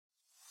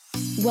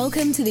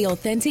Welcome to the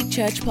Authentic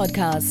Church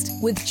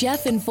Podcast with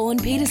Jeff and Fawn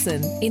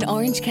Peterson in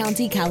Orange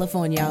County,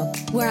 California,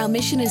 where our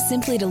mission is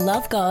simply to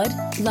love God,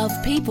 love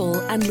people,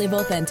 and live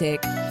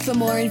authentic. For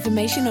more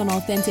information on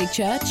Authentic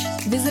Church,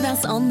 visit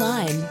us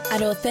online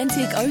at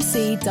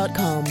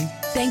AuthenticOC.com.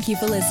 Thank you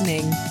for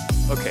listening.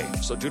 Okay,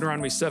 so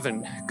Deuteronomy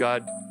 7,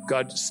 God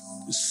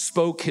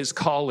spoke his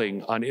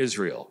calling on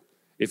Israel.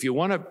 If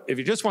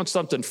you just want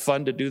something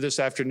fun to do this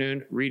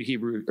afternoon,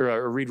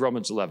 read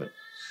Romans 11.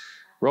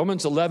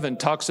 Romans 11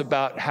 talks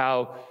about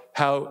how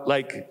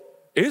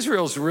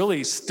Israel's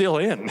really still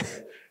in.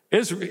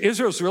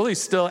 Israel's really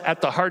still at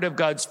the heart of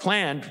God's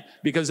plan,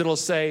 because it'll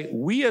say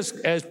we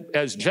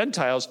as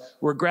Gentiles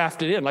were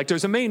grafted in. Like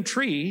there's a main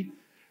tree,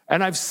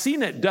 and I've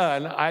seen it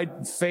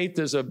done. Faith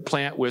is a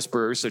plant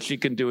whisperer, so she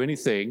can do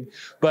anything.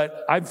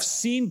 But I've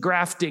seen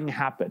grafting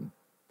happen.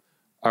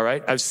 All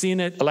right, I've seen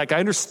it. Like I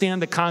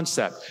understand the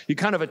concept. You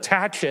kind of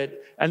attach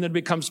it, and then it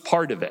becomes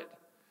part of it.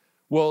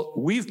 Well,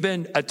 we've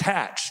been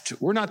attached.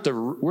 We're not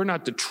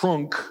the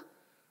trunk,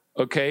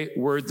 okay?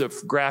 We're the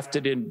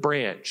grafted in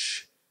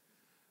branch.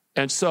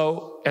 And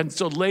so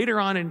later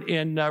on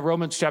in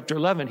Romans chapter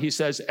 11, he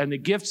says, and the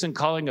gifts and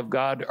calling of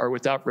God are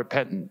without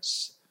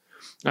repentance.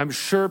 I'm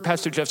sure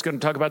Pastor Jeff's going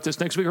to talk about this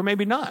next week, or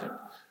maybe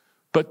not.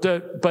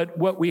 But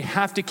what we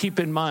have to keep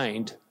in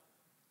mind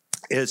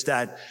is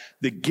that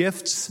the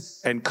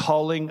gifts and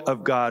calling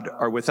of God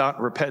are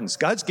without repentance.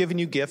 God's given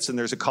you gifts, and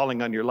there's a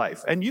calling on your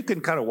life. And you can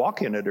kind of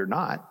walk in it or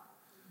not.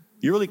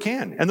 You really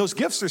can. And those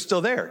gifts are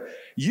still there.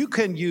 You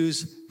can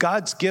use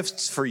God's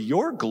gifts for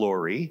your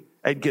glory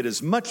and get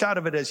as much out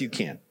of it as you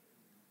can.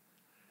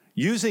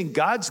 Using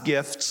God's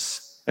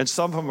gifts, and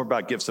some of them are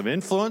about gifts of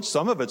influence.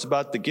 Some of it's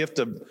about the gift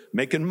of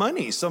making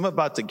money. Some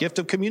about the gift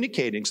of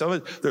communicating.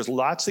 There's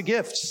lots of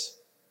gifts.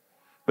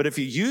 But if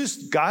you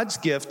use God's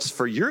gifts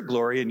for your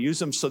glory and use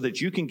them so that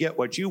you can get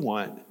what you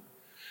want,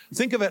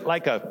 think of it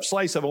like a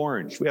slice of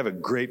orange. We have a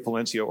great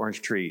Valencia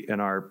orange tree in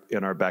our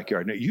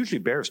backyard. And it usually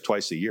bears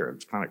twice a year.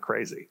 It's kind of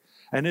crazy.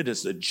 And it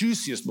is the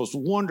juiciest, most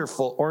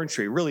wonderful orange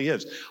tree. It really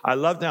is. I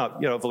love now,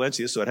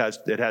 Valencia, so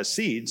it has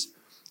seeds.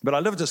 But I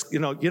love this, you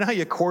know how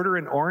you quarter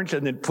an orange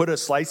and then put a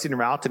slice in your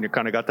mouth and you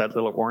kind of got that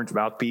little orange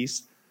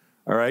mouthpiece?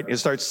 All right, you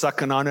start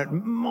sucking on it.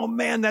 Oh,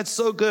 man, that's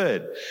so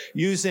good.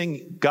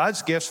 Using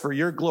God's gifts for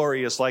your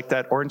glory is like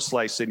that orange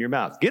slice in your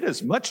mouth. Get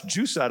as much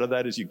juice out of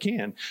that as you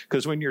can,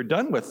 because when you're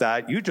done with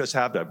that, you just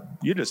have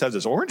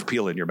this orange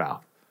peel in your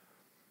mouth.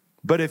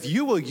 But if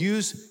you will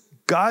use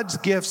God's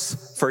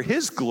gifts for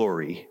his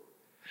glory,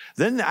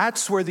 then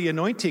that's where the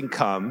anointing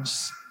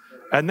comes,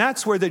 and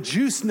that's where the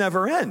juice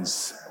never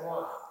ends.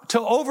 To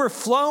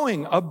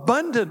overflowing,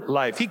 abundant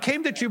life. He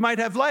came that you might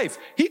have life.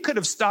 He could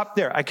have stopped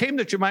there. I came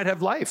that you might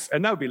have life.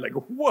 And that would be like,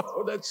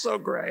 whoa, that's so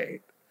great.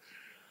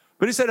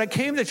 But he said, I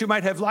came that you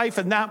might have life,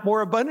 and that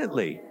more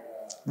abundantly.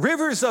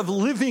 Rivers of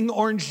living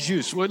orange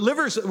juice,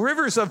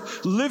 rivers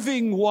of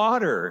living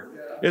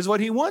water is what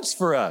he wants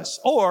for us.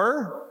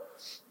 Or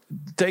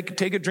take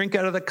a drink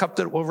out of the cup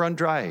that will run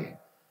dry.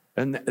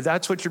 And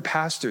that's what your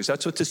pastors,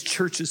 that's what this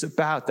church is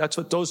about. That's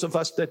what those of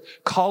us that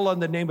call on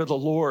the name of the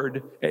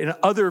Lord in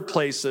other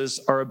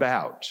places are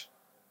about.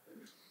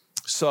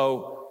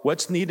 So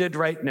what's needed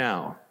right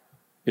now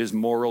is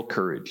moral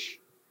courage.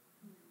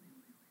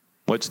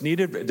 What's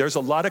needed, there's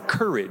a lot of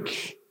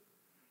courage.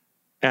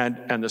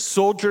 And the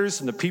soldiers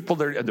and the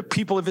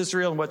people of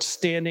Israel and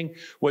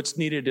what's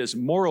needed is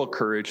moral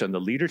courage, and the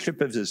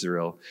leadership of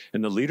Israel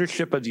and the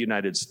leadership of the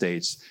United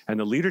States and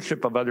the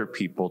leadership of other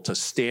people to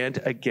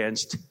stand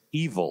against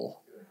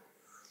evil.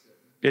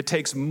 It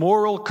takes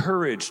moral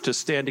courage to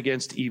stand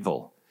against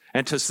evil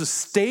and to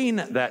sustain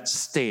that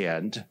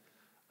stand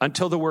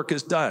until the work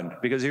is done.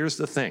 Because here's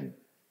the thing.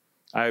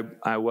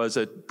 I was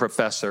a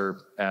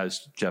professor,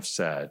 as Jeff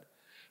said,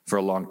 for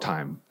a long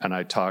time, and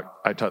I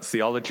taught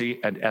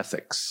theology and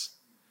ethics.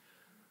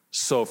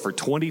 So for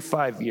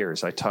 25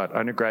 years, I taught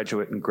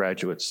undergraduate and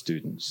graduate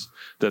students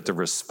that the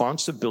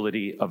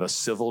responsibility of a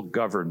civil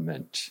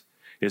government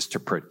is to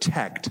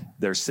protect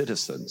their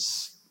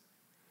citizens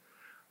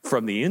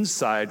from the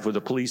inside with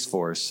a police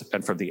force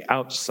and from the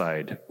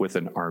outside with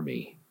an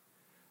army.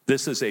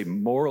 This is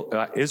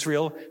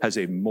Israel has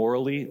a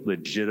morally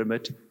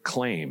legitimate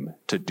claim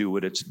to do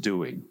what it's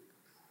doing.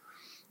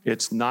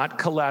 It's not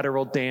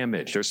collateral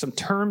damage. There's some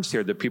terms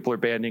here that people are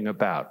bandying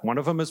about. One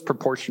of them is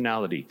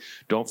proportionality.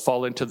 Don't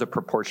fall into the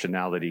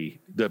proportionality,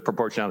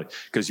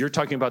 because you're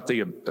talking about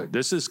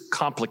this is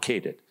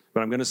complicated, but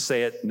I'm going to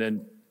say it and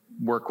then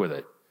work with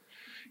it.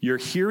 You're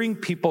hearing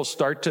people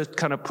start to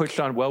kind of push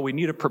on, well, we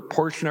need a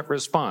proportionate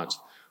response.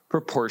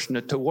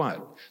 Proportionate to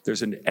what?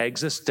 There's an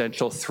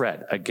existential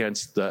threat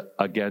against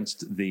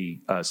the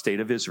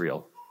state of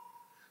Israel.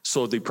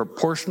 So the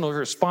proportional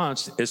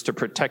response is to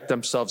protect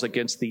themselves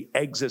against the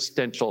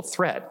existential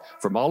threat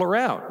from all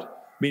around,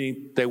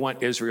 meaning they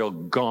want Israel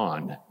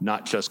gone,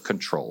 not just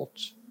controlled.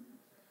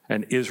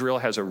 And Israel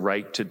has a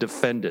right to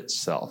defend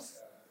itself.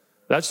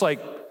 That's like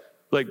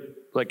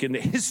in the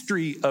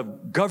history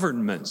of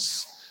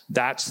governments,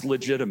 that's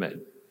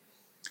legitimate.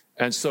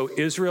 And so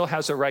Israel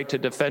has a right to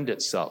defend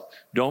itself.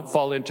 Don't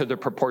fall into the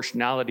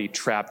proportionality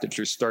trap that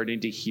you're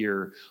starting to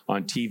hear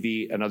on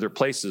TV and other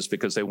places,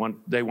 because they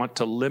want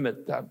to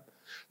limit them.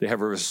 They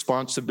have a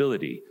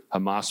responsibility.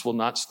 Hamas will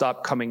not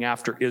stop coming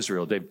after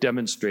Israel. They've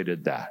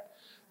demonstrated that.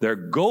 Their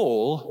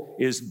goal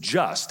is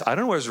just. I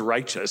don't know if it's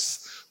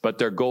righteous, but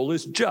their goal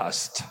is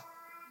just.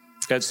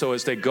 And so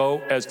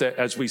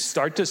as we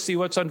start to see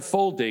what's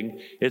unfolding,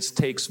 it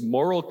takes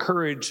moral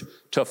courage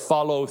to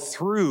follow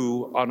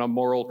through on a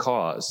moral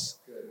cause.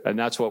 And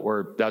that's what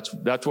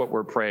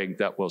we're praying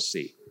that we'll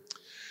see.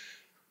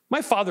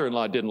 My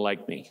father-in-law didn't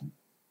like me.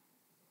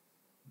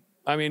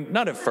 I mean,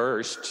 not at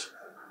first.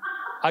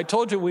 I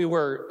told you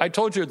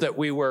that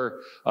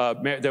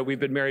we've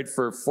been married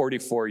for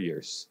 44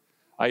 years.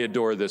 I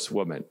adore this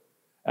woman.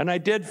 And I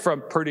did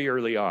from pretty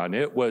early on.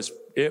 It was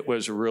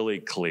really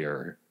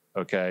clear,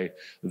 okay,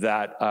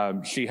 that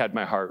she had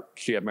my heart.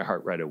 She had my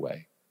heart right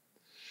away.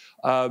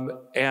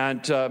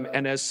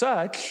 And as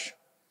such,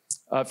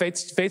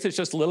 Faith is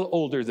just a little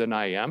older than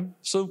I am.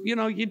 So,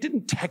 you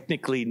didn't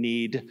technically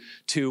need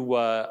to,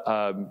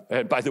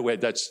 and by the way,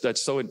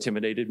 that's so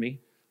intimidated me.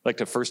 Like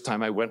the first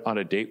time I went on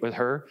a date with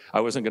her,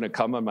 I wasn't going to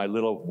come on my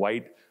little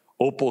white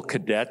Opel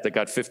Kadett that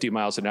got 50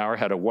 miles an hour,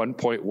 had a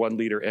 1.1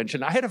 liter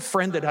engine. I had a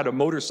friend that had a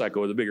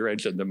motorcycle with a bigger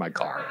engine than my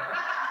car.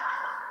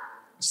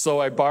 So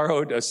I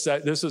borrowed this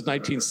was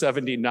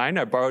 1979.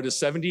 I borrowed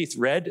a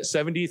red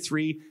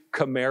 73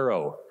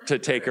 Camaro to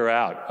take her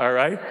out. All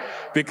right.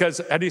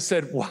 And he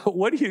said,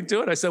 what are you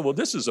doing? I said, well,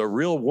 this is a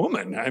real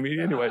woman. I mean,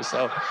 anyway,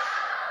 so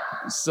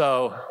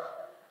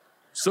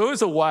it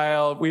was a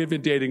while. We had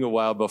been dating a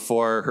while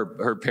before.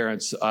 Her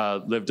parents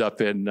lived up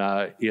in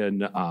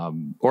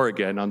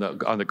Oregon, on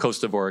the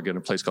coast of Oregon,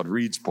 a place called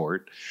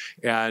Reedsport,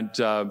 and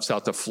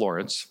south of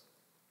Florence.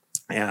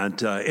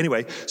 And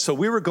anyway, so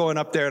we were going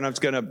up there, and I was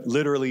going to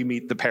literally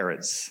meet the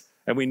parents.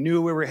 And we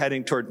knew we were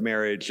heading toward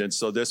marriage, and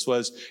so this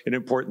was an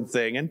important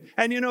thing.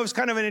 And it was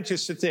kind of an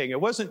interesting thing.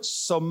 It wasn't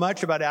so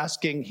much about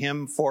asking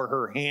him for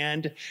her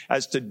hand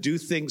as to do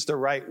things the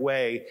right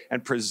way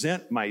and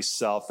present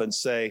myself and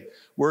say,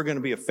 we're going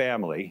to be a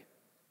family,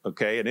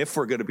 okay? And if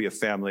we're going to be a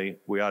family,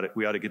 we ought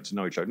to get to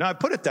know each other. Now, I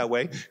put it that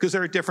way because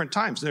there are different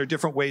times, and there are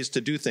different ways to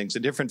do things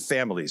in different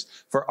families.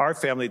 For our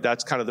family,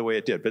 that's kind of the way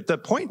it did. But the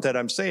point that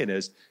I'm saying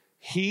is,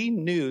 he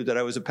knew that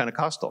I was a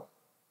Pentecostal,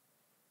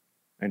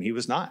 and he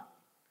was not.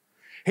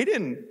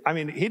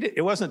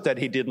 It wasn't that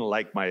he didn't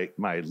like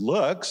my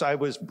looks. I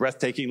was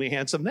breathtakingly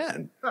handsome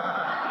then.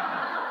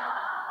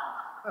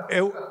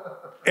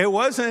 It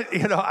wasn't,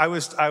 I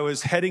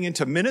was heading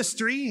into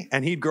ministry,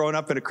 and he'd grown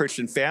up in a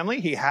Christian family.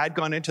 He had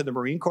gone into the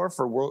Marine Corps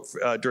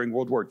during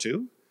World War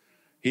II.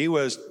 He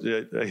was,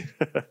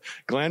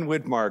 Glenn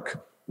Widmark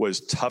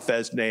was tough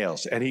as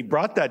nails, and he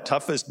brought that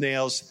tough as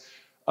nails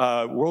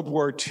World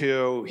War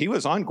II. He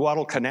was on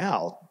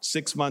Guadalcanal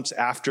 6 months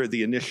after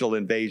the initial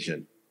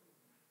invasion.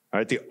 All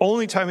right, the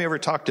only time he ever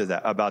talked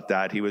about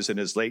that, he was in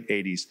his late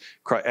 80s,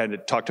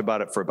 and talked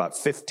about it for about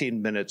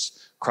 15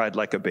 minutes, cried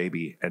like a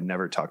baby, and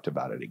never talked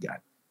about it again.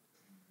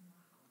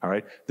 All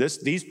right,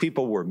 these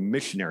people were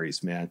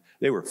missionaries, man.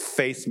 They were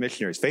faith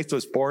missionaries. Faith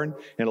was born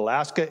in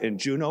Alaska, in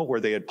Juneau, where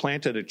they had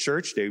planted a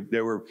church.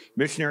 They were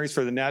missionaries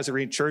for the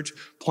Nazarene Church,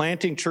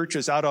 planting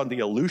churches out on the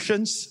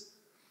Aleutians.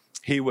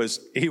 He was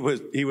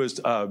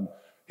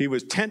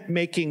tent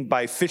making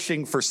by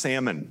fishing for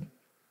salmon.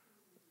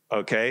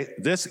 Okay,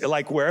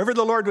 like wherever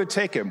the Lord would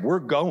take him, we're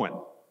going.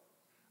 All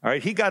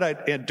right,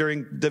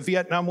 during the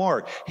Vietnam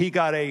War, he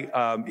got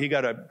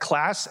a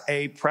Class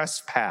A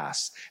press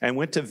pass and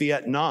went to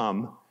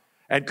Vietnam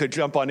and could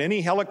jump on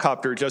any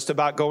helicopter just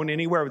about going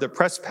anywhere with a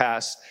press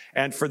pass.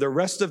 And for the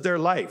rest of their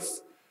life,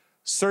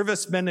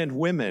 servicemen and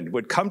women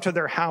would come to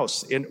their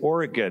house in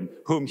Oregon,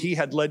 whom he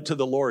had led to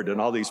the Lord in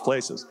all these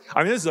places.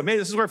 I mean, this is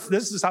amazing.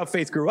 This is how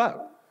Faith grew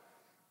up.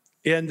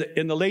 In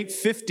the late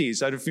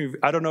 50s,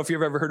 I don't know if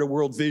you've ever heard of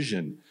World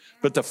Vision,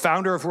 but the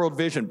founder of World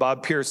Vision,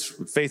 Bob Pierce,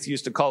 Faith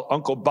used to call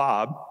Uncle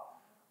Bob,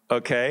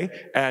 okay?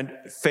 And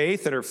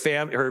Faith and her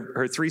family,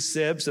 her three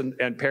sibs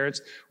and parents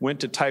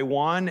went to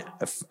Taiwan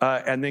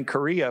and then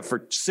Korea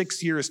for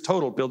 6 years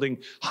total, building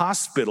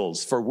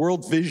hospitals for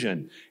World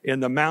Vision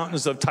in the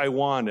mountains of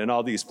Taiwan and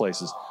all these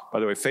places. By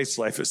the way, Faith's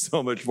life is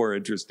so much more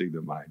interesting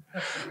than mine.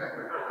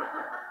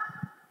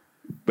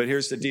 But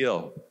here's the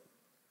deal.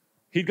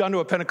 He'd gone to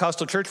a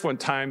Pentecostal church one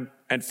time,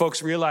 and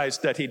folks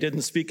realized that he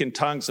didn't speak in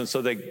tongues, and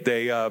so they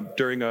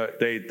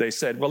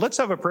said, well, let's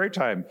have a prayer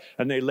time.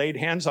 And they laid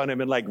hands on him,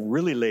 and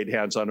really laid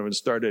hands on him, and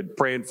started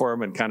praying for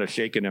him and kind of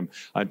shaking him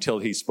until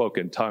he spoke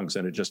in tongues,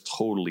 and it just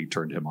totally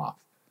turned him off.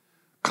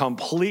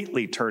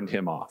 Completely turned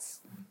him off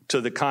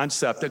to the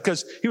concept,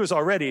 because he was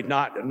already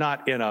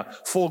not in a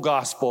full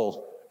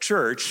gospel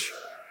church,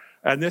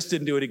 and this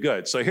didn't do any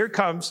good. So here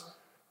comes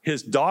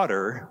his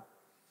daughter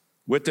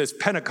with this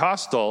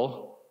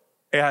Pentecostal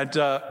And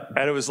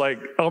it was like,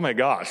 oh my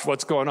gosh,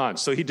 what's going on?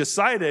 So he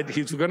decided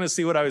he's going to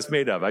see what I was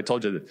made of. I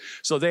told you that.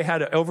 So they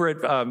had over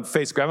at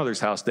Faith's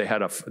grandmother's house, they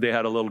had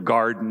a little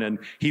garden, and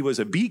he was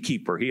a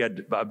beekeeper. He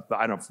had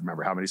I don't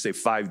remember how many, say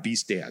 5 bee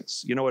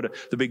stands. You know what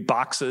the big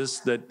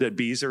boxes that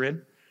bees are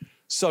in?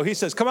 So he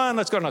says, come on,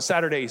 let's go on a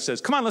Saturday. He says,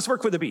 come on, let's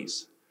work with the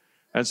bees.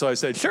 And so I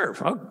said, sure,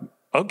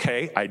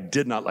 okay. I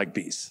did not like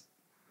bees.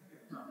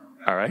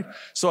 All right.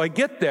 So I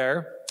get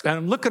there and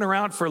I'm looking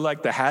around for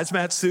like the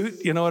hazmat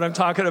suit. You know what I'm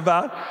talking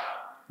about?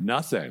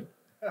 Nothing.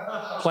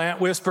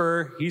 Plant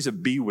whisperer. He's a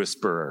bee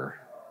whisperer.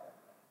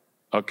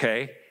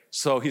 Okay.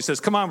 So he says,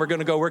 come on, we're going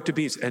to go work the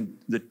bees. And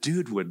the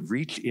dude would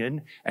reach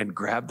in and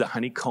grab the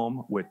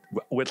honeycomb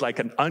with like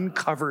an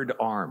uncovered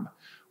arm,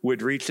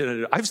 would reach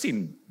in. I've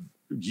seen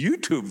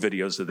YouTube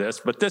videos of this,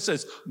 but this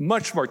is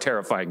much more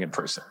terrifying in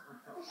person.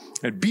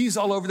 And bees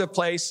all over the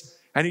place.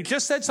 And he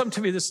just said something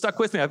to me that stuck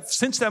with me.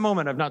 Since that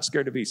moment, I'm not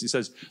scared of bees. He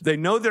says, they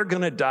know they're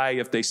going to die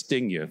if they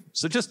sting you.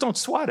 So just don't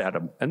swat at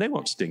them, and they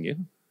won't sting you.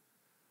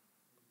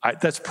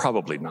 That's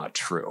probably not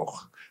true.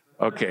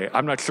 Okay,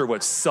 I'm not sure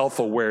what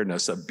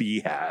self-awareness a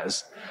bee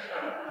has.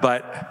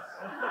 But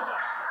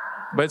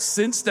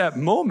since that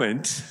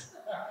moment,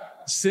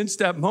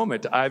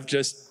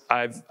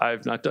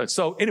 I've not done.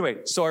 So anyway,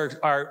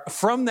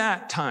 from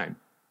that time,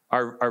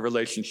 our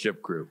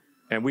relationship grew.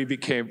 And we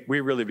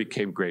really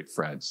became great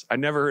friends. I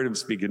never heard him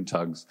speak in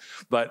tongues,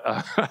 but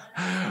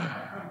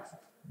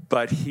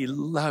he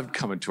loved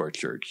coming to our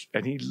church,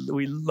 and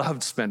we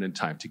loved spending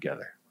time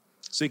together.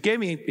 So he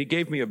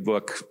gave me a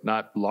book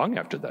not long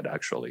after that,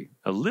 actually,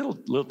 a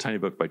little tiny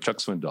book by Chuck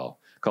Swindoll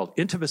called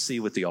 "Intimacy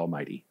with the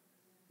Almighty."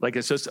 Like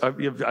it's just,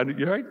 you're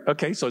right?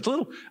 Okay, so it's a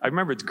little, I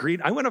remember it's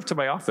green. I went up to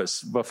my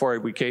office before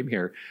we came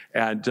here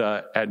and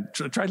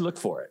tried to look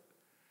for it.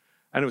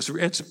 And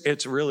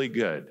it's really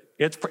good.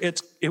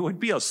 It would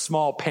be a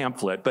small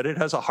pamphlet, but it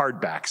has a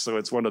hardback, so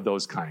it's one of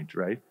those kind,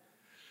 right?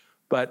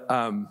 But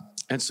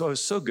and so it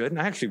was so good, and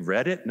I actually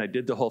read it, and I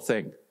did the whole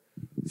thing.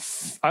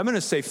 I'm going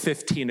to say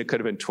 15. It could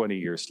have been 20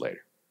 years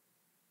later.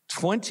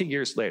 20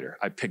 years later,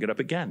 I pick it up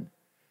again,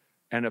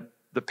 and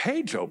the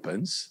page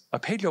opens. A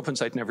page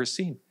opens I'd never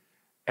seen,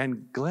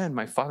 and Glenn,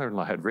 my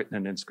father-in-law, had written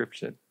an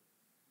inscription,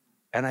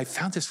 and I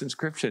found this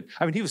inscription.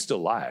 I mean, he was still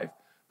alive.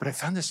 But I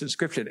found this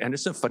inscription, and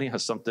isn't it funny how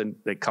something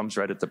that comes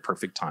right at the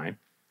perfect time?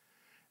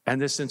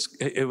 And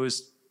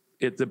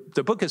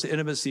the book is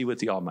Intimacy with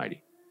the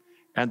Almighty.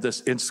 And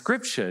this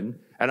inscription,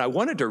 and I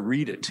wanted to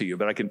read it to you,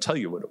 but I can tell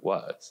you what it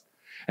was.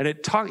 And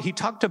he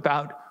talked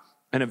about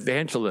an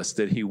evangelist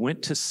that he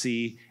went to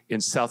see in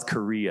South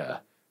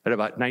Korea at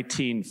about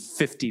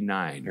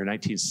 1959 or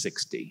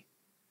 1960.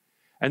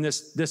 And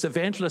this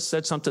evangelist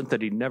said something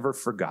that he never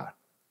forgot.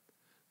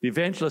 The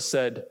evangelist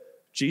said,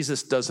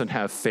 Jesus doesn't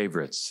have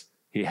favorites.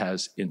 He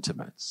has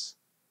intimates.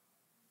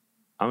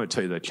 I'm going to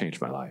tell you that changed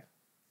my life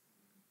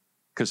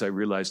because I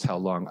realized how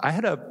long. I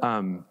had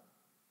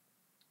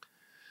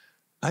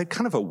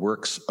kind of a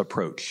works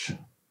approach.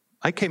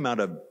 I came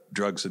out of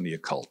drugs and the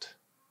occult.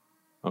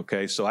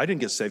 Okay, so I didn't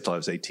get saved till I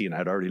was 18.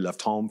 I'd already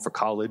left home for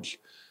college,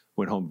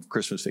 went home for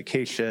Christmas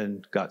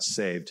vacation, got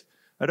saved.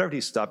 I'd already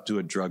stopped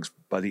doing drugs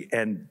by the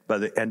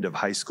end of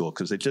high school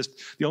because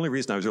the only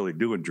reason I was really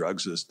doing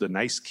drugs was the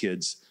nice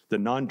kids, the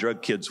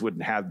non-drug kids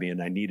wouldn't have me,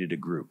 and I needed a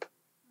group.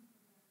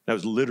 That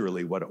was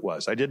literally what it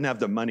was. I didn't have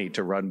the money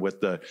to run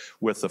with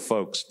the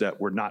folks that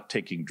were not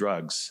taking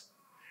drugs.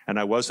 And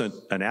I wasn't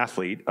an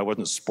athlete. I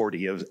wasn't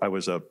sporty. I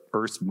was a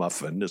earth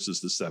muffin. This is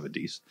the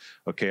 70s.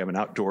 Okay, I'm an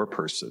outdoor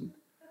person.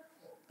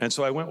 And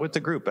so I went with the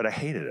group, but I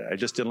hated it. I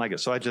just didn't like it.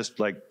 So I just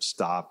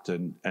stopped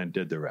and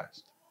did the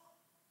rest.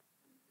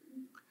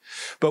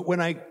 But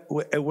when I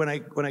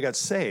got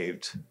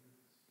saved,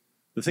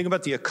 the thing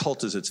about the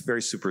occult is it's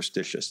very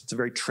superstitious. It's a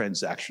very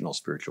transactional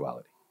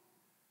spirituality.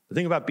 The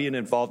thing about being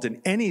involved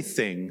in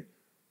anything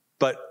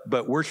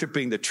but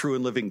worshiping the true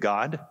and living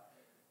God,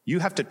 you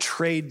have to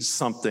trade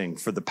something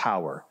for the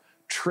power,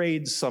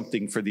 trade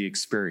something for the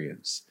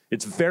experience.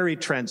 It's very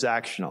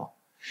transactional.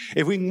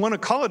 If we want to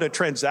call it a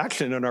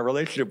transaction in our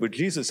relationship with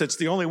Jesus, it's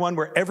the only one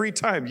where every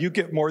time you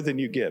get more than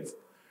you give.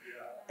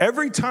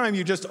 Every time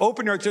you just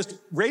just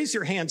raise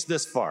your hands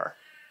this far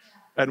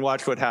and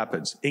watch what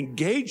happens.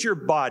 Engage your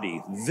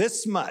body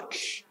this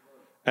much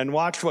and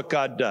watch what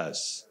God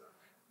does.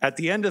 At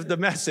the end of the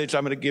message,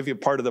 I'm going to give you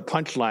part of the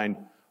punchline.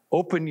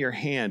 Open your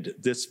hand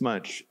this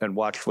much and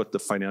watch what the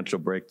financial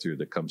breakthrough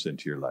that comes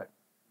into your life.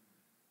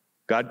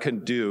 God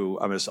can do,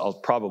 I'll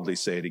probably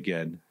say it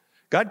again,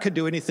 God can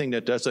do anything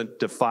that doesn't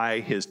defy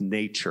his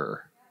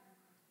nature,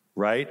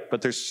 right?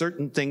 But there's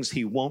certain things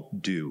he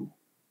won't do.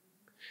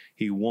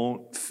 He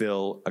won't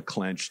fill a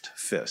clenched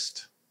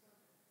fist.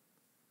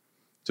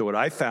 So what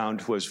I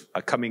found was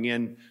coming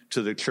in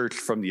to the church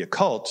from the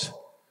occult,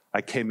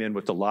 I came in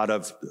with a lot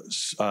of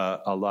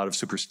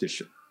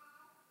superstition.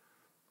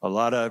 A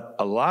lot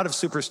of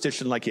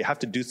superstition, like you have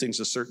to do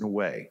things a certain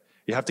way.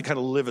 You have to kind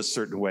of live a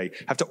certain way.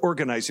 You have to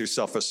organize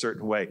yourself a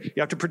certain way. You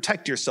have to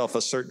protect yourself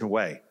a certain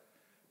way.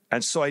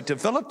 And so I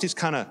developed these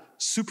kind of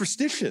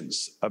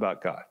superstitions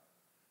about God.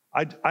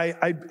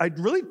 I'd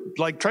really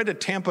like try to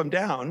tamp them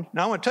down.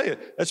 Now I want to tell you,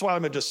 that's why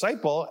I'm a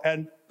disciple.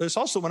 And there's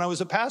also when I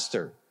was a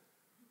pastor.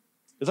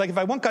 It's like if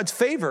I want God's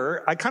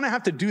favor, I kind of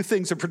have to do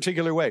things a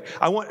particular way.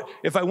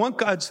 If I want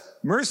God's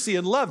mercy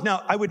and love,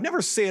 now I would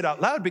never say it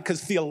out loud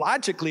because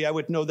theologically I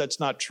would know that's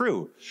not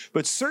true.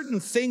 But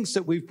certain things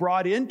that we've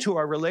brought into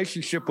our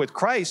relationship with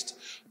Christ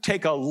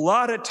take a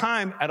lot of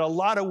time and a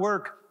lot of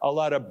work, a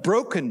lot of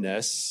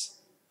brokenness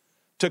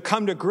to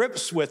come to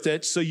grips with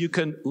it so you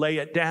can lay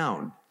it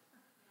down.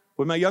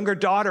 When my younger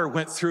daughter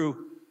went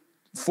through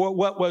for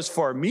what was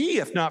for me,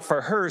 if not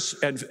for her,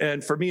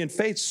 and for me in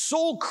faith,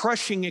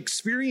 soul-crushing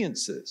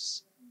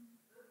experiences.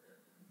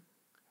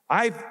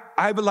 I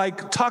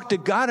like talked to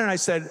God and I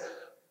said,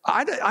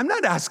 I'm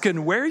not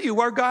asking where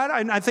you are, God.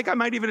 I think I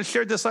might even have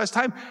shared this last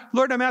time.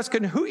 Lord, I'm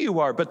asking who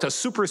you are, but the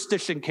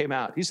superstition came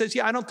out. He says,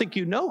 yeah, I don't think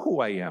you know who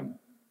I am.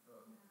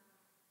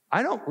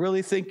 I don't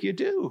really think you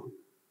do.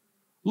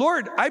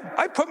 Lord,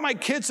 I put my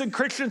kids in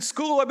Christian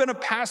school. I've been a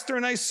pastor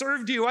and I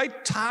served you. I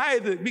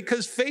tithe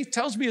because faith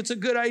tells me it's a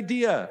good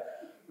idea.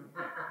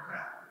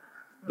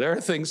 There are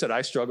things that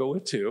I struggle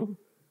with too,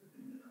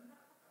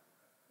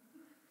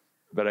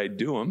 but I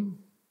do them.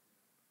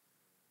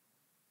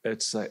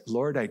 It's like,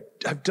 Lord,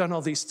 I've done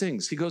all these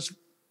things. He goes,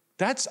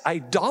 that's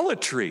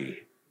idolatry.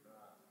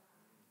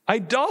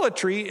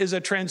 Idolatry is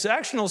a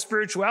transactional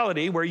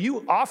spirituality where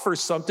you offer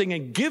something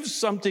and give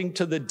something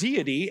to the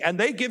deity and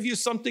they give you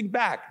something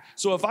back.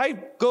 So if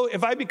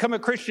I become a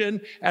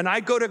Christian and I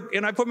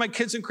put my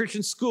kids in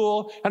Christian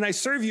school and I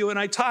serve you and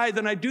I tithe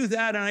and I do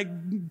that and I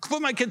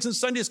put my kids in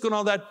Sunday school and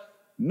all that,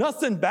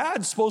 nothing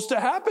bad's supposed to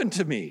happen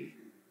to me.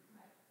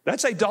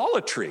 That's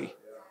idolatry.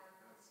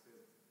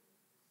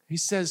 He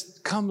says,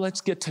 come, let's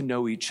get to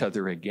know each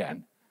other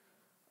again.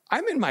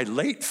 I'm in my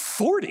late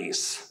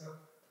 40s.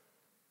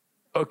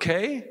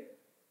 Okay?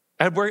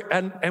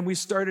 And we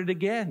started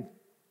again.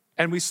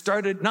 And we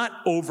started not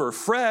over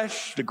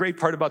fresh. The great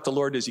part about the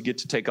Lord is you get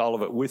to take all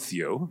of it with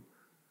you.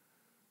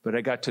 But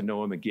I got to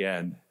know him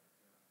again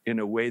in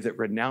a way that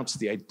renounced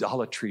the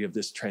idolatry of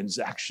this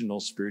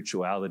transactional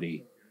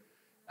spirituality.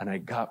 And I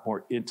got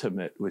more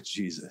intimate with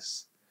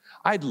Jesus.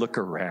 I'd look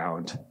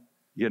around,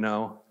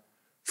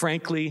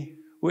 Frankly,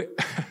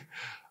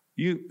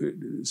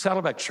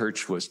 Saddleback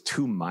Church was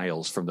 2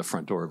 miles from the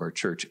front door of our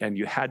church, and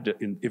you had to,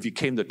 if you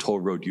came the toll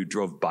road, you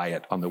drove by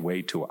it on the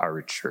way to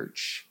our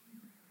church.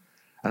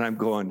 And I'm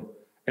going,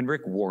 and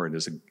Rick Warren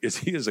is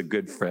a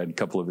good friend. A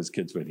couple of his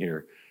kids went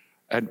here,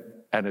 and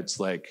it's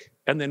like,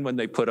 and then when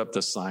they put up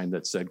the sign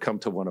that said, "Come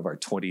to one of our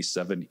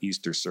 27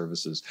 Easter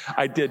services,"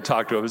 I did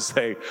talk to him and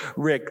say,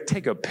 "Rick,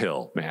 take a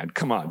pill, man.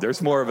 Come on,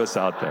 there's more of us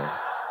out there."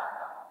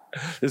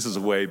 This is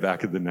way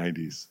back in the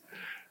 90s.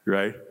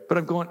 Right? But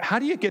I'm going, how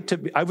do you get to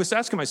be, I was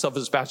asking myself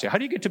as a pastor, how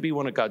do you get to be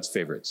one of God's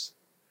favorites?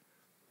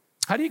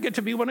 How do you get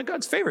to be one of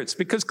God's favorites?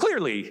 Because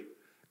clearly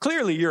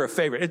you're a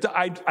favorite.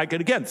 I could,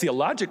 again,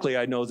 theologically,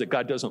 I know that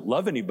God doesn't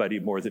love anybody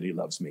more than he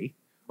loves me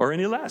or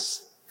any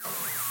less,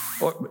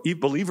 or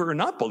believer or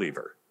not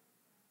believer.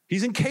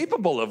 He's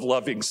incapable of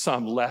loving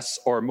some less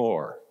or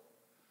more.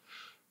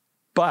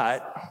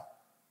 But,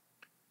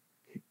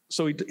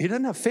 so he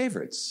doesn't have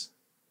favorites.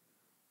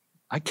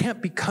 I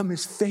can't become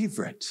his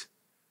favorite,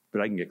 but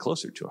I can get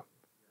closer to him.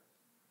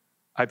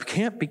 I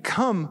can't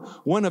become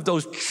one of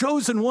those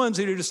chosen ones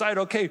that you decide,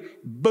 okay,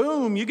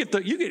 boom, you get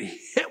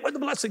hit with the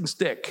blessing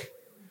stick.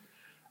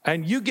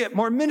 And you get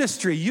more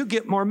ministry, you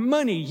get more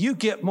money, you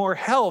get more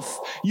health,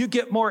 you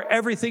get more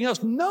everything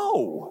else.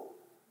 No.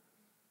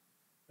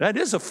 That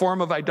is a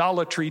form of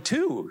idolatry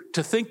too,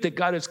 to think that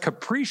God is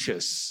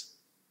capricious.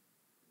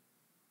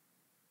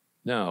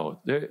 No,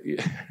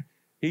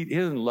 he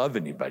doesn't love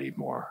anybody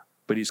more,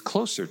 but he's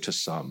closer to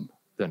some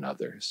than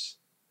others.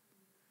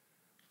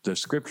 The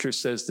scripture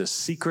says the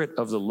secret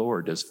of the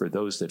Lord is for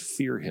those that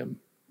fear him.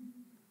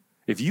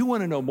 If you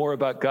want to know more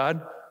about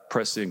God,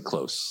 press in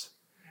close.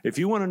 If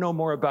you want to know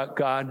more about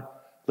God,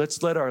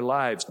 let's let our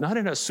lives, not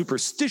in a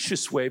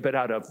superstitious way, but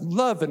out of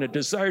love and a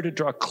desire to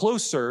draw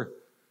closer,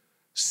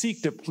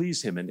 seek to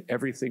please him in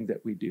everything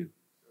that we do.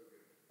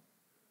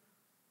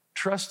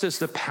 Trust is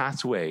the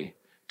pathway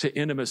to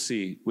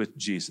intimacy with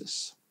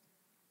Jesus.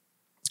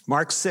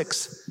 Mark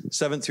 6,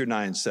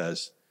 7-9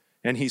 says,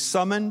 "And he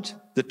summoned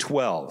the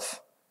 12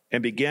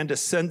 and began to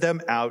send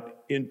them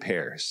out in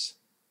pairs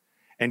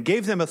and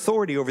gave them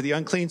authority over the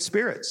unclean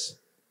spirits.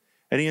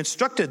 And he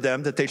instructed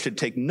them that they should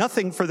take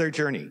nothing for their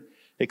journey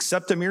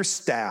except a mere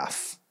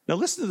staff." Now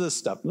listen to this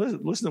stuff.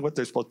 Listen to what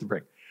they're supposed to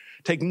bring.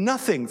 "Take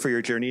nothing for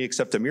your journey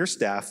except a mere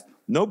staff,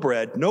 no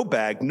bread, no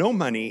bag, no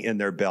money in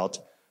their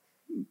belt."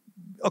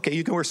 Okay,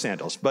 you can wear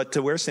sandals, but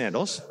to wear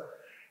sandals.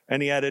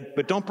 And he added,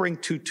 "But don't bring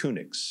 2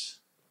 tunics.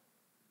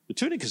 The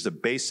tunic is the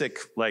basic,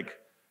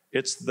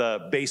 it's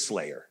the base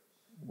layer.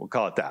 We'll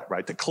call it that,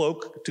 right? The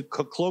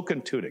cloak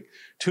and tunic.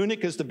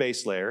 Tunic is the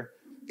base layer.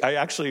 I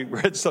actually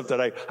read something.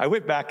 I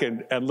went back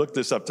and looked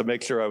this up to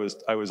make sure I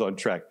was on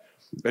track.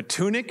 A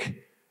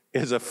tunic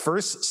is a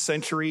 1st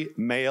century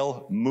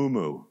male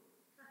muumuu.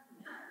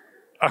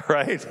 All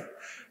right?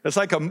 It's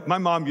like my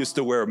mom used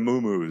to wear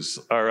muumuus,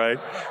 all right?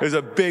 It was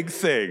a big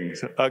thing,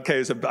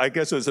 okay? I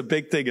guess it was a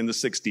big thing in the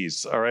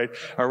 60s, all right?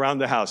 Around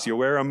the house, you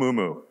wear a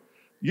muumuu.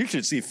 You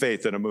should see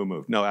Faith in a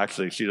muumuu. No,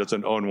 actually, she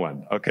doesn't own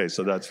one. Okay,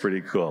 so that's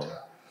pretty cool.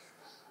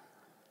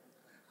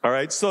 All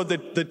right, so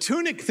the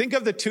tunic, think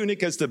of the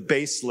tunic as the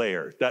base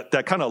layer,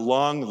 that kind of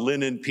long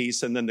linen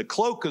piece, and then the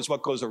cloak is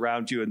what goes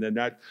around you, and then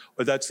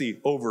that's the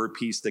over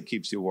piece that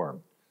keeps you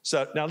warm.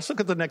 So now let's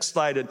look at the next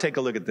slide and take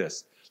a look at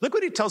this. Look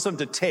what he tells them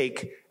to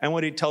take and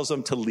what he tells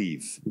them to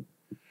leave.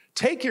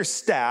 Take your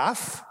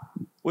staff,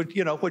 what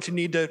you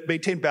need to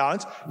maintain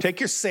balance. Take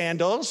your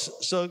sandals,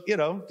 so,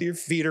 your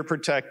feet are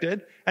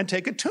protected. And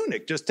take a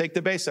tunic. Just take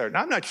the base layer.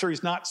 Now, I'm not sure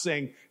he's not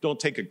saying don't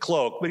take a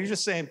cloak, but he's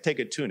just saying take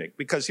a tunic.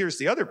 Because here's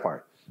the other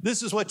part.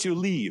 This is what you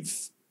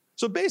leave.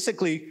 So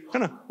basically,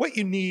 kind of what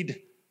you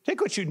need, take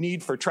what you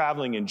need for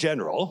traveling in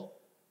general,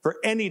 for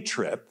any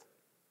trip,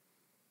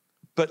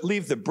 but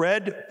leave the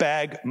bread,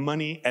 bag,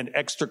 money, and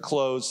extra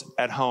clothes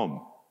at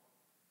home.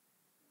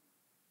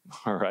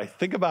 All right,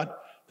 think about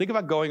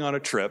going on a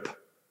trip.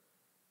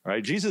 All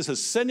right, Jesus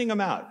is sending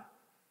them out.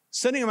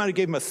 Sending them out to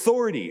give them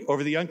authority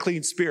over the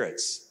unclean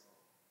spirits.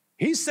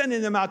 He's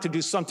sending them out to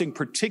do something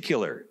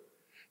particular.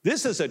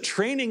 This is a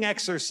training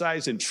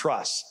exercise in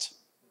trust.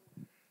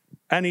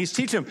 And he's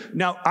teaching them.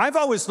 Now, I've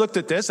always looked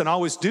at this and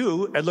always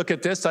do and look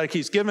at this like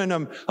he's giving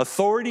them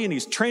authority and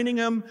he's training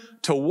them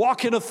to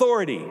walk in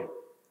authority.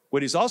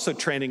 What he's also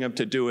training them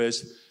to do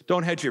is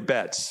don't hedge your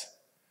bets.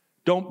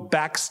 Don't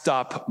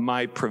backstop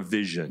my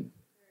provision.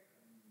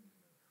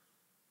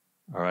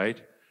 All right?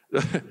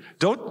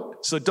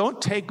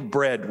 Don't take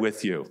bread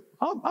with you.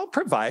 I'll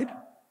provide.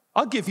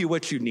 I'll give you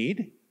what you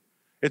need.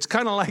 It's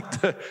kind of like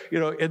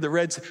in the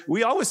Red Sea.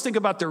 We always think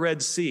about the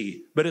Red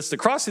Sea, but it's the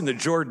crossing the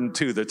Jordan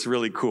too that's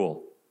really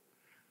cool.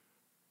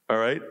 All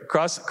right?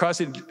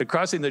 Crossing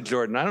the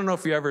Jordan. I don't know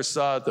if you ever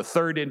saw the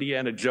third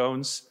Indiana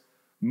Jones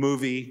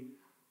movie.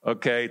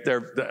 Okay,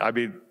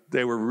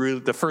 they were really,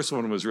 the first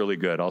one was really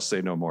good. I'll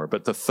say no more.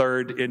 But the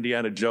third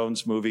Indiana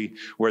Jones movie,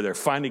 where they're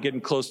finally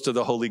getting close to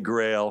the Holy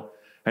Grail,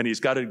 and he's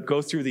got to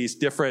go through these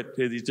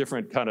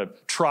different kind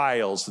of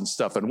trials and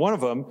stuff. And one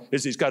of them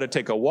is he's got to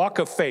take a walk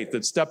of faith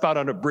and step out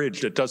on a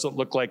bridge that doesn't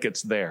look like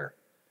it's there.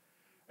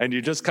 And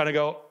you just kind of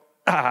go,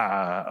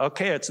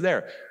 okay, it's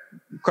there.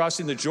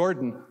 Crossing the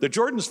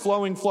Jordan's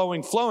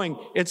flowing.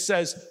 It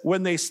says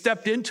when they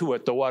stepped into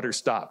it, the water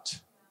stopped.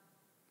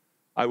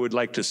 I would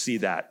like to see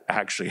that,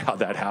 actually, how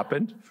that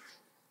happened.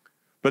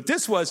 But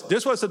this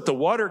wasn't the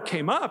water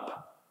came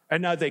up,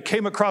 and now they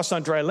came across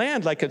on dry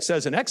land, like it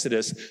says in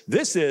Exodus.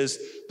 This is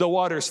the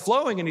water's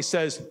flowing, and he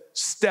says,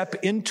 step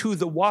into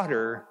the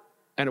water,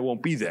 and it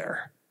won't be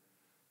there.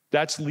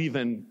 That's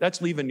leaving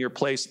your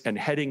place and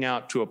heading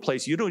out to a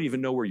place you don't even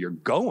know where you're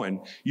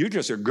going. You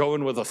just are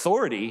going with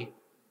authority.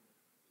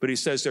 But he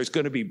says there's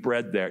going to be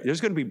bread there. There's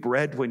going to be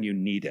bread when you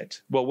need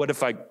it. Well, what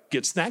if I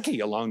get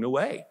snacky along the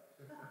way?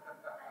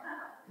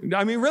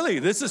 I mean, really,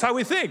 this is how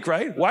we think,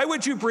 right? Why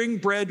would you bring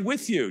bread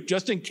with you?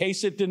 Just in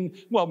case it didn't,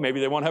 well, maybe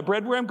they won't have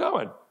bread where I'm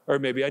going. Or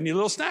maybe I need a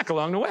little snack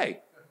along the way.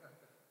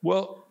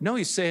 Well, no,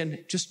 he's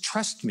saying, just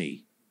trust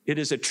me. It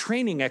is a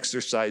training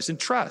exercise in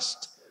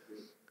trust.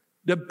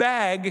 The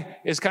bag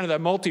is kind of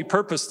that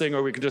multi-purpose thing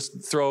where we can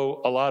just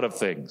throw a lot of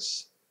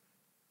things.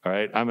 All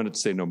right, I'm going to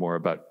say no more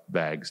about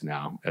bags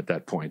now at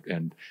that point,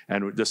 and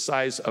the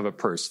size of a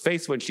purse.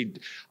 Faith,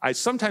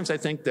 sometimes I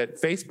think that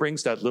Faith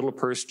brings that little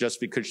purse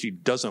just because she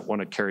doesn't want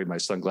to carry my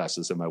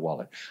sunglasses in my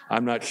wallet.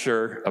 I'm not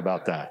sure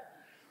about that.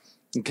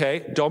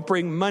 Okay, don't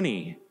bring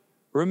money.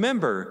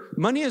 Remember,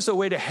 money is a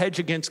way to hedge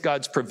against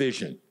God's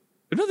provision.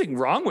 There's nothing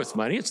wrong with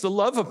money. It's the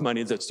love of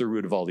money that's the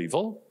root of all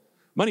evil.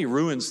 Money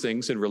ruins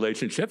things in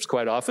relationships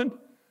quite often.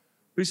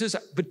 But he says,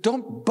 but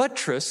don't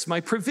buttress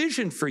my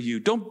provision for you.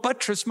 Don't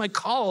buttress my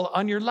call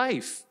on your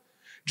life.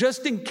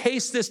 Just in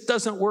case this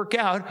doesn't work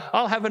out,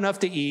 I'll have enough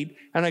to eat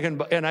and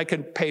I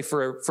can pay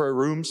for a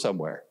room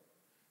somewhere.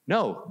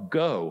 No,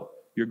 go.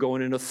 You're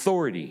going in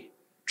authority.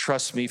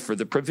 Trust me for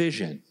the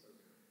provision.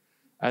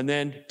 And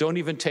then don't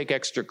even take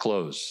extra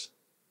clothes.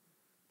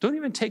 Don't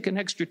even take an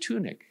extra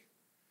tunic.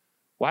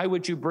 Why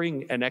would you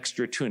bring an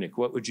extra tunic?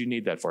 What would you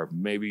need that for?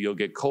 Maybe you'll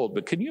get cold,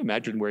 but can you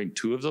imagine wearing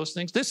two of those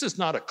things? This is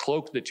not a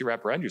cloak that you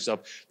wrap around yourself.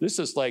 This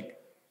is like,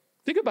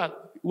 think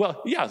about,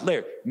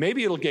 layer.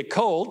 Maybe it'll get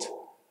cold,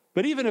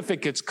 but even if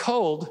it gets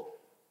cold,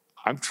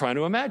 I'm trying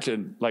to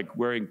imagine like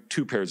wearing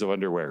two pairs of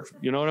underwear.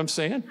 You know what I'm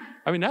saying?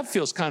 I mean, that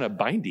feels kind of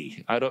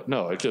bindy. I don't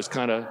know. It just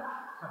kind of,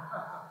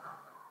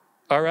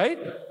 all right?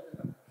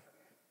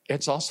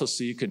 It's also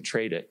so you can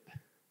trade it.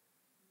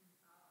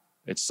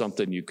 It's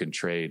something you can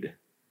trade.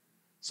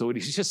 So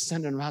he's just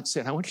sending them out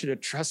saying, I want you to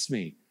trust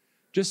me.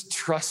 Just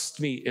trust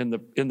me in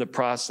the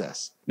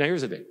process. Now,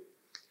 here's the thing.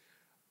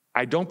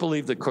 I don't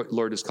believe the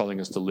Lord is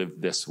calling us to live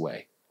this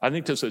way. I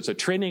think it's a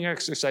training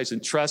exercise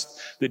in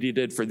trust that he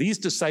did for these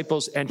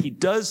disciples, and he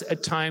does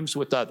at times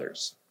with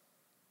others.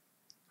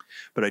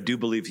 But I do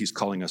believe he's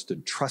calling us to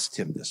trust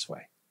him this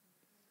way.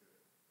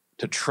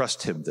 To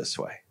trust him this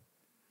way.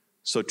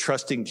 So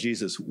trusting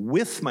Jesus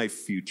with my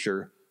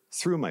future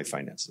through my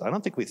finances. I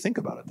don't think we think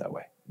about it that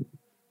way.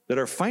 that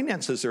our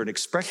finances are an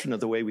expression of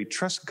the way we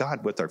trust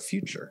God with our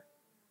future.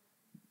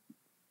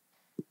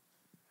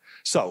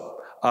 So,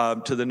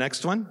 to the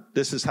next one.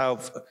 This is how.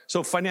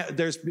 So,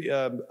 there's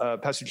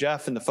Pastor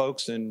Jeff and the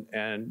folks and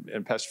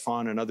Pastor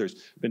Fawn and others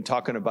been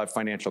talking about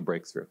financial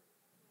breakthrough. And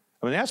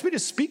when they asked me to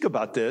speak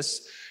about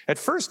this, at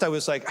first I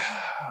was like,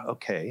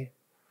 okay,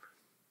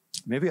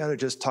 maybe I ought to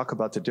just talk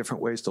about the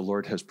different ways the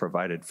Lord has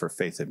provided for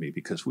Faith in Me,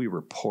 because we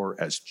were poor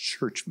as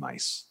church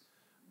mice.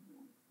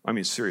 I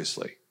mean,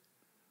 seriously.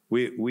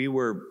 We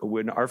were,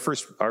 when our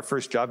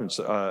first job as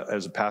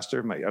a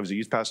pastor, I was a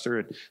youth pastor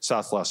in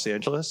South Los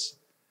Angeles.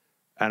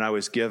 And I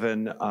was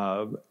given we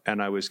were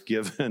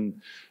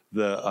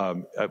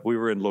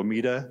in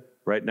Lomita,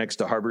 right next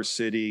to Harbor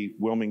City,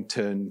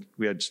 Wilmington.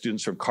 We had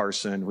students from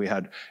Carson.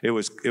 It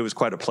was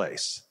quite a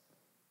place.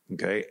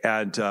 Okay.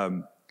 And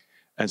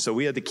so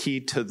we had the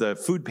key to the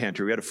food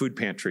pantry. We had a food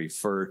pantry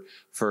for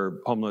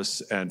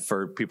homeless and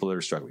for people that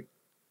are struggling.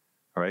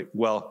 All right.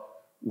 Well,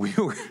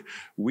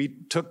 we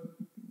took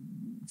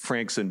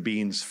franks and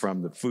beans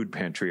from the food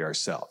pantry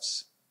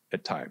ourselves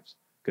at times,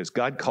 because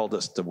God called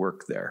us to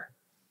work there.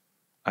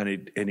 And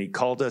he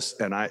called us,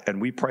 and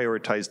we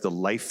prioritized the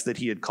life that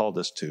he had called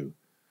us to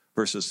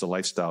versus the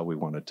lifestyle we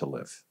wanted to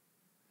live.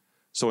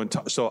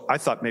 So I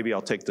thought maybe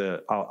I'll take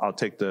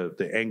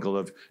the angle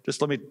of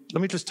just let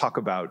me just talk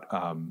about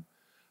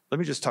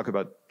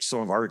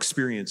some of our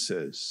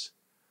experiences.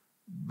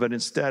 But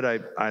instead,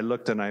 I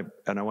looked and I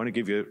want to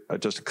give you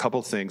just a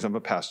couple things. I'm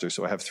a pastor,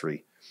 so I have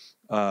three.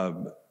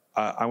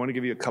 I want to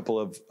give you a couple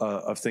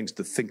of things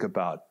to think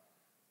about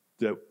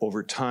that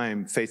over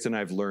time, Faith and I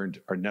have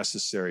learned are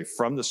necessary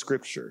from the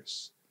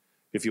scriptures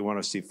if you want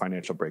to see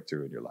financial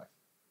breakthrough in your life.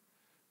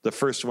 The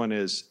first one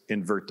is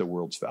invert the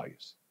world's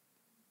values.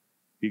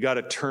 You got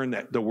to turn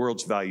the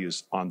world's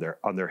values on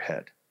their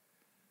head.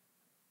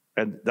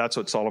 And that's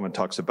what Solomon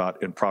talks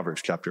about in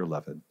Proverbs chapter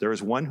 11. There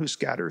is one who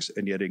scatters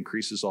and yet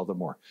increases all the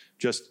more,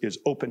 just is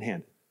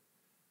open-handed,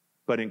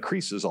 but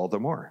increases all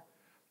the more.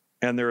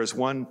 And there is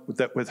one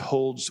that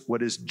withholds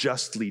what is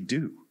justly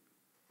due.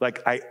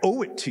 Like, I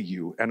owe it to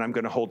you, and I'm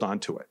going to hold on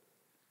to it.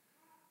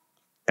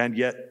 And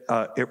yet,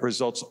 it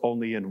results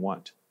only in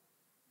want.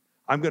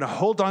 I'm going to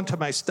hold on to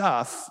my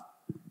stuff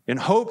in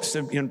hopes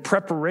and in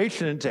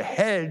preparation to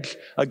hedge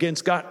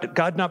against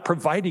God not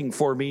providing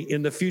for me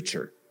in the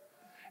future.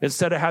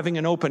 Instead of having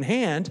an open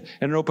hand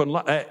and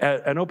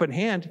an open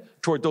hand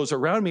toward those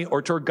around me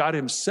or toward God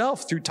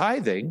himself through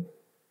tithing,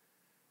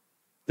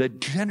 the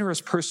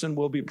generous person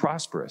will be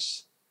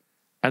prosperous,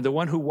 and the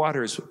one who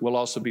waters will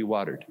also be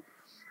watered.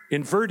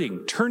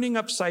 Inverting, turning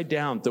upside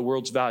down the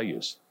world's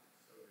values.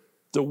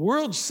 The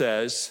world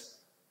says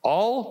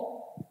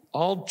all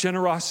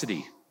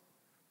generosity,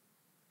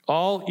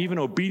 all even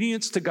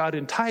obedience to God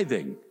in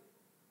tithing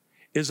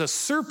is a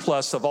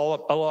surplus of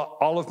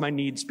all of my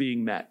needs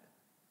being met.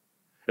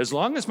 As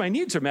long as my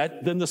needs are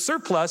met, then the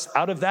surplus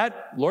out of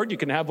that, Lord, you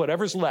can have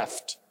whatever's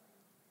left.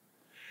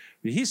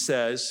 He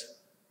says,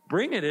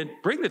 bring it in,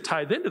 bring the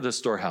tithe into the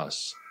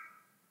storehouse.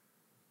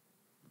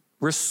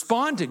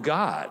 Respond to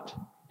God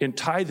in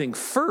tithing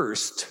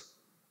first,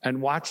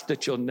 and watch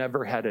that you'll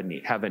never have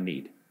a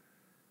need.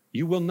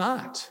 You will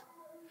not,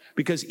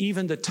 because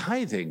even the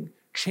tithing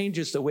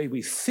changes the way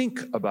we think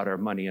about our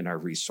money and our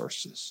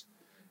resources,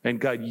 and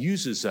God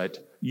uses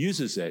it.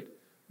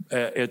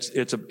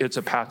 It's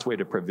a pathway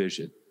to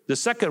provision. The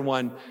second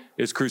one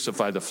is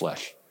crucify the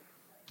flesh.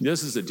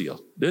 This is the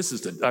deal. This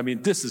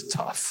is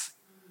tough.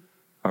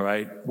 All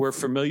right, we're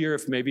familiar.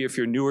 If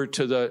you're newer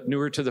to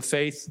the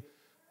faith,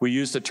 we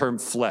use the term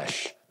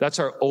flesh. That's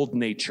our old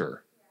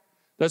nature.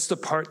 That's the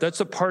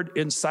part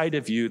inside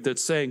of you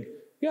that's saying,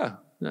 yeah,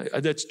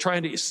 that's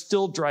trying to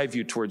still drive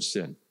you towards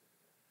sin.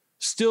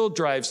 Still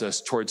drives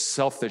us towards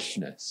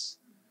selfishness.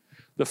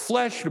 The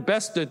flesh, the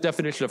best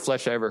definition of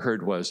flesh I ever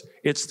heard was,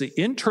 it's the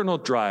internal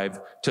drive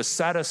to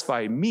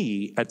satisfy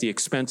me at the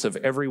expense of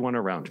everyone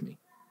around me,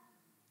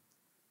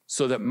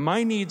 so that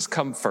my needs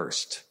come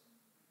first.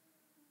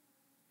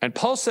 And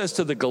Paul says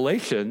to the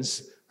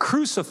Galatians,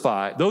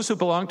 crucify, those who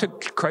belong to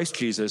Christ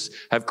Jesus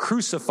have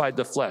crucified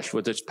the flesh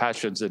with its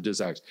passions and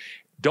desires.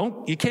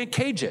 You can't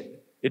cage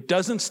it. It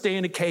doesn't stay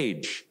in a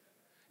cage.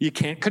 You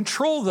can't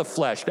control the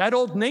flesh. That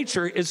old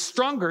nature is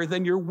stronger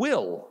than your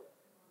will.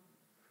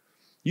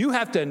 You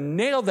have to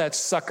nail that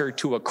sucker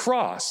to a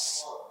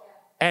cross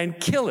and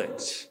kill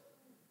it.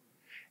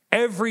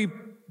 Every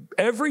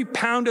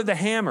pound of the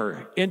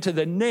hammer into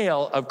the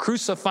nail of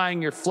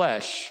crucifying your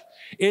flesh,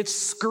 it's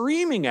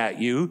screaming at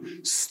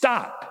you,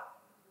 stop.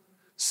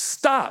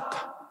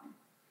 Stop.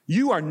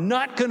 You are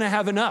not going to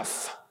have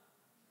enough.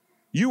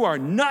 You are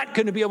not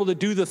going to be able to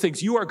do the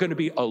things. You are going to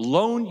be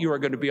alone. You are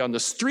going to be on the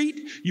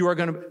street.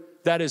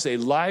 That is a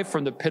lie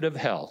from the pit of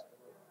hell.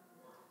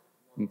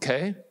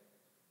 Okay?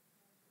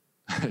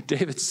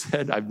 David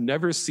said, I've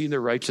never seen the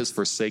righteous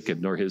forsaken,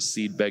 nor his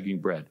seed begging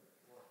bread.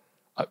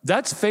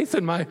 That's faith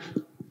in my...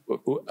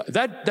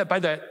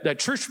 That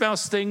church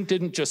mouse thing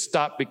didn't just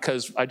stop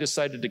because I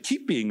decided to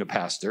keep being a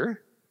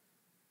pastor.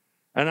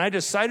 And I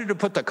decided to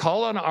put the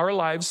call on our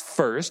lives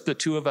first. The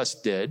two of us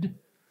did.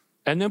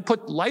 and then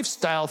put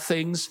lifestyle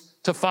things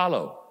to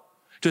follow.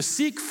 To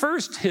seek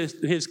first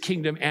his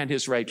kingdom and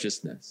his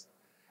righteousness.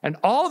 And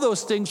all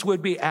those things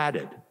would be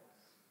added.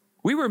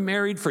 We were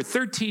married for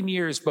 13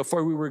 years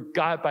before we were,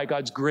 by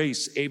God's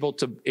grace, able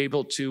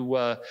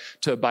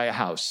to buy a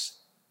house.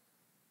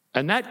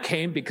 And that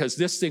came because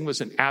this thing was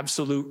an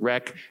absolute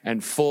wreck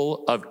and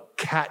full of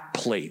cat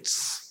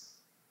plates.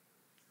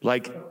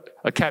 Like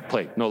a cat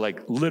plate. No,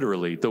 like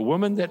literally. The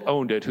woman that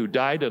owned it, who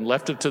died and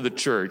left it to the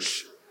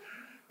church,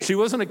 she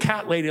wasn't a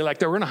cat lady like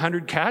there weren't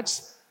 100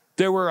 cats.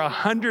 There were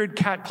 100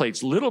 cat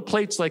plates, little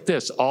plates like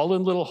this, all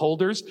in little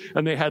holders,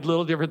 and they had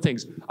little different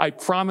things. I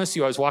promise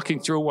you, I was walking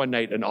through one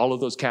night, and all of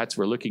those cats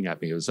were looking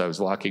at me as I was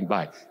walking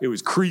by. It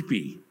was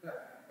creepy.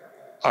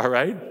 All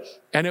right?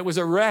 And it was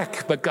a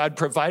wreck, but God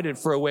provided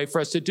for a way for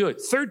us to do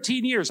it.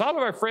 13 years. All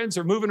of our friends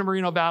are moving to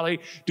Moreno Valley,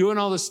 doing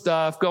all this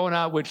stuff, going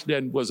out, which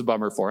then was a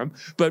bummer for them,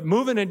 but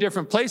moving in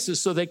different places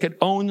so they could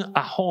own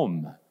a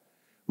home.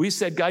 We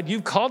said, God,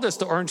 you've called us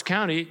to Orange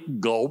County.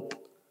 Gulp.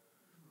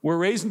 We're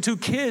raising 2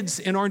 kids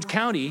in Orange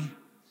County,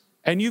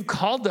 and you've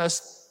called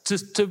us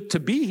to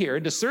be here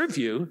and to serve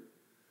you.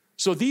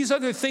 So these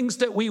other things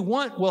that we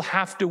want will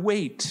have to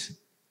wait.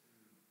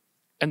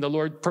 And the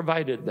Lord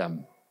provided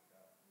them.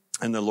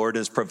 And the Lord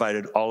has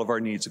provided all of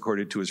our needs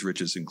according to his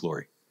riches and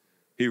glory.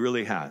 He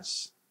really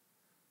has.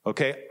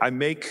 Okay, I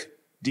make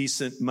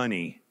decent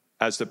money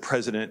as the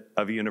president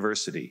of a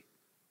university.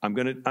 I'm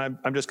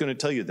just going to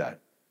tell you that.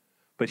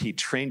 But he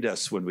trained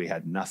us when we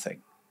had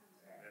nothing,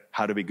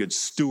 how to be good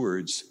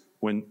stewards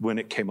when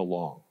it came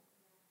along.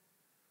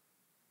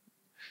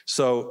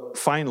 So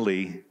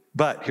finally,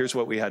 but here's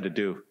what we had to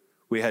do.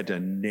 We had to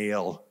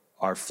nail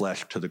our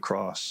flesh to the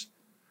cross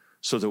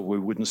so that we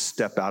wouldn't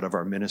step out of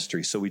our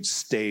ministry, so we'd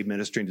stay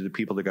ministering to the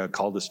people that God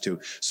called us to,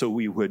 so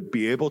we would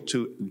be able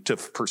to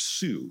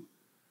pursue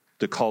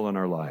the call in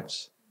our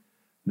lives.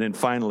 And then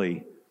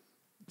finally,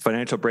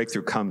 financial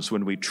breakthrough comes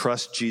when we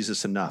trust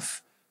Jesus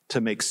enough to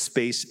make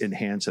space in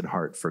hands and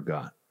heart for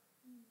God.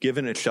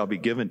 Given it shall be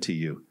given to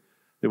you.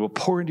 It will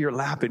pour into your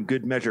lap in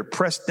good measure,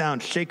 pressed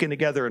down, shaken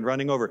together, and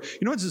running over.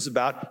 You know what this is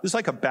about? This is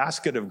like a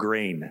basket of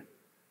grain.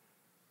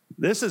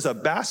 This is a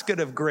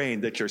basket of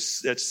grain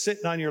that's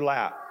sitting on your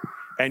lap,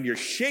 and you're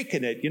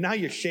shaking it. You know how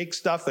you shake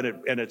stuff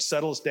and it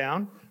settles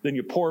down? Then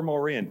you pour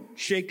more in.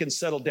 Shake and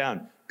settle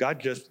down. God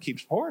just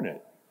keeps pouring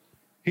it.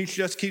 He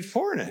just keeps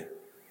pouring it.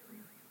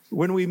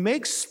 When we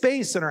make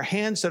space in our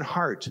hands and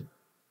heart,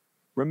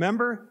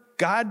 remember,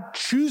 God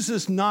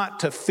chooses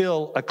not to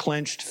fill a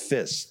clenched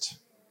fist.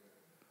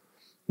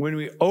 When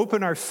we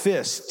open our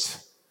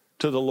fist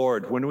to the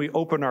Lord, when we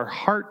open our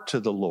heart to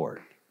the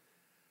Lord,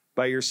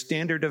 by your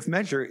standard of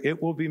measure,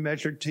 it will be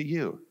measured to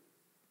you.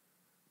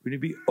 We need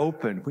to be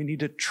open. We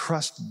need to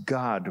trust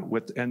God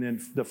with, and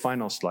then the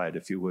final slide,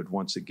 if you would,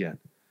 once again.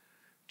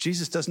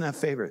 Jesus doesn't have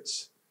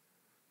favorites.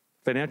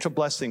 Financial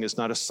blessing is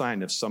not a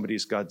sign if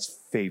somebody's God's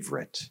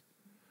favorite.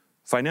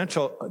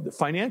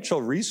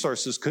 Financial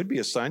resources could be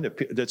a sign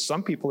that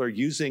some people are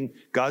using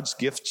God's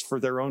gifts for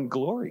their own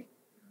glory.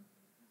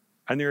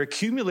 And they're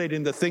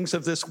accumulating the things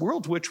of this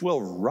world, which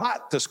will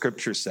rot, the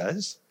scripture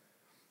says,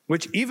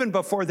 which even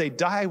before they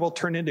die will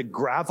turn into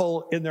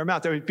gravel in their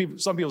mouth.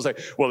 Some people say,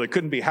 well, they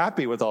couldn't be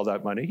happy with all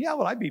that money. Yeah,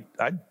 well,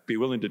 I'd be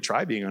willing to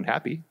try being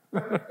unhappy.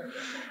 All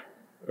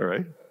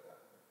right.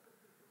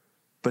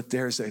 But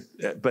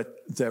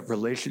that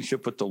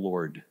relationship with the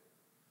Lord,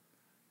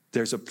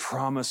 there's a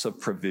promise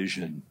of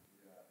provision.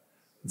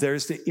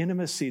 There's the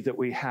intimacy that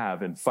we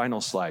have. And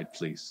final slide,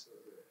 please.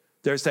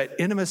 There's that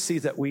intimacy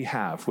that we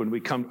have when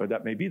we come, or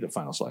that may be the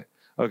final slide.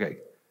 Okay,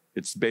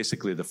 it's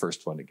basically the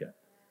first one again.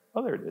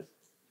 Oh, there it is.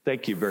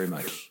 Thank you very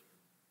much.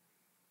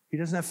 He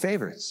doesn't have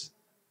favorites.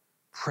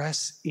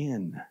 Press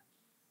in.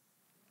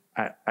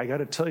 I got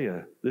to tell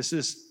you, this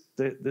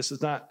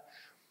is not,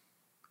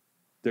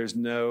 there's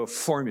no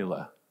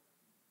formula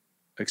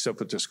except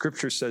what the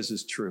scripture says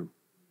is true.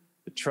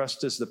 The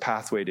trust is the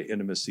pathway to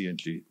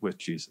intimacy with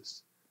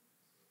Jesus.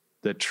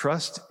 The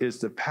trust is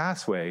the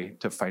pathway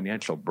to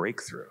financial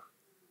breakthrough.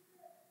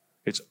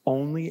 It's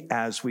only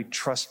as we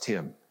trust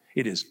him.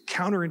 It is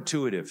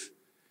counterintuitive.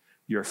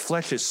 Your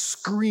flesh is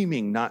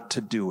screaming not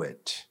to do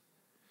it.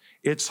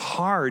 It's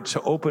hard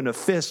to open a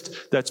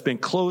fist that's been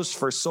closed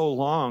for so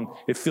long,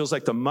 it feels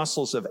like the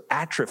muscles have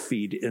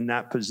atrophied in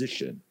that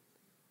position.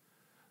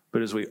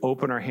 But as we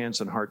open our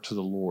hands and heart to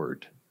the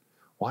Lord,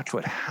 watch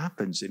what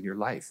happens in your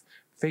life.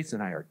 Faith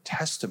and I are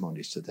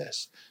testimonies to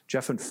this.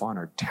 Jeff and Fawn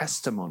are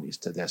testimonies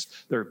to this.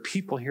 There are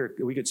people here,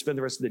 we could spend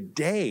the rest of the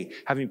day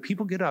having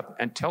people get up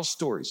and tell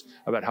stories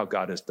about how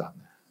God has done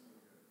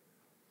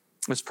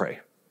that. Let's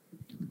pray.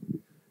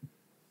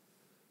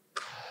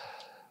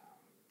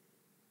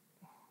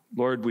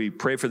 Lord, we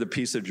pray for the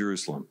peace of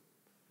Jerusalem.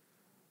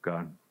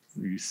 God,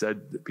 you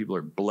said that people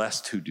are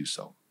blessed who do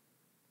so.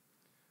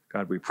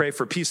 God, we pray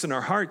for peace in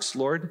our hearts,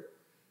 Lord.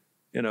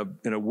 In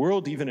a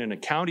world, even in a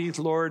county,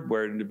 Lord,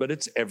 but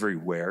it's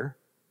everywhere.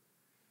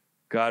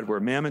 God, where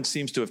mammon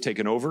seems to have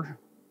taken over,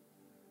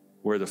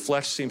 where the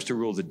flesh seems to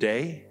rule the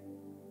day,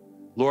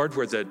 Lord,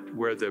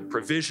 where the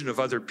provision of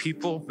other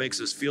people makes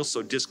us feel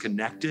so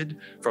disconnected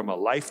from a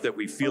life that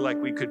we feel like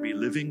we could be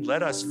living,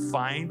 let us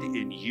find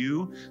in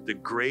you the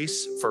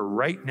grace for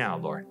right now,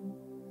 Lord.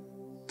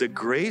 The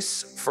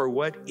grace for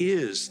what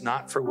is,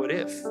 not for what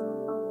if.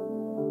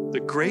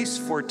 The grace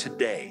for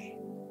today.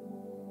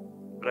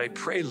 But I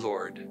pray,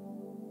 Lord,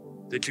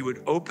 that you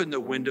would open the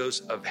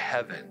windows of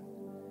heaven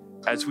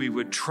as we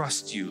would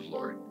trust you,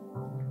 Lord.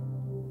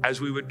 As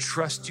we would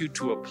trust you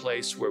to a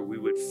place where we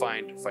would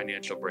find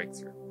financial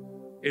breakthrough.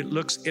 It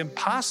looks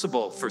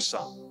impossible for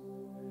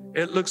some.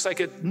 It looks like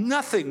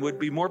nothing would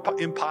be more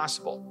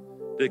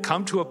impossible to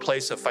come to a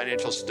place of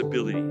financial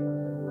stability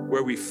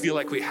where we feel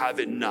like we have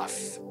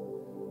enough.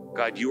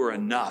 God, you are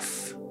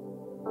enough.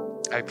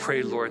 I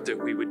pray, Lord,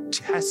 that we would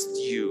test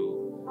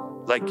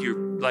you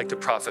like the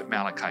prophet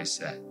Malachi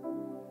said.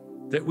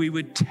 That we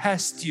would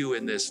test you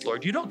in this,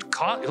 Lord.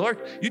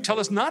 Lord, you tell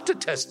us not to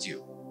test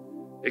you.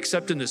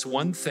 Except in this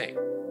one thing,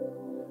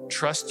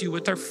 trust you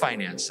with our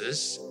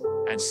finances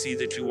and see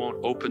that you won't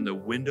open the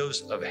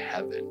windows of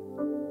heaven.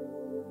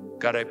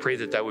 God, I pray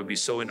that would be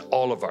so in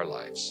all of our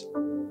lives.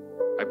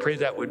 I pray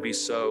that would be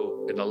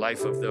so in the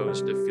life of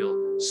those that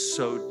feel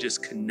so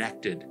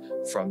disconnected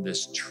from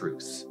this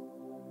truth.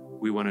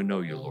 We want to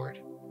know you, Lord.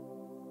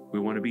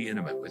 We want to be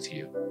intimate with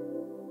you.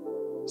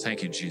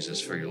 Thank you, Jesus,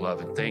 for your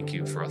love, and thank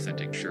you for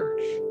Authentic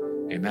Church.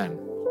 Amen.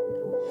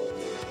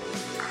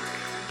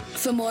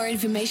 For more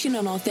information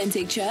on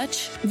Authentic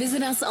Church,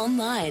 visit us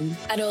online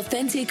at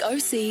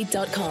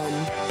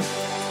AuthenticOC.com.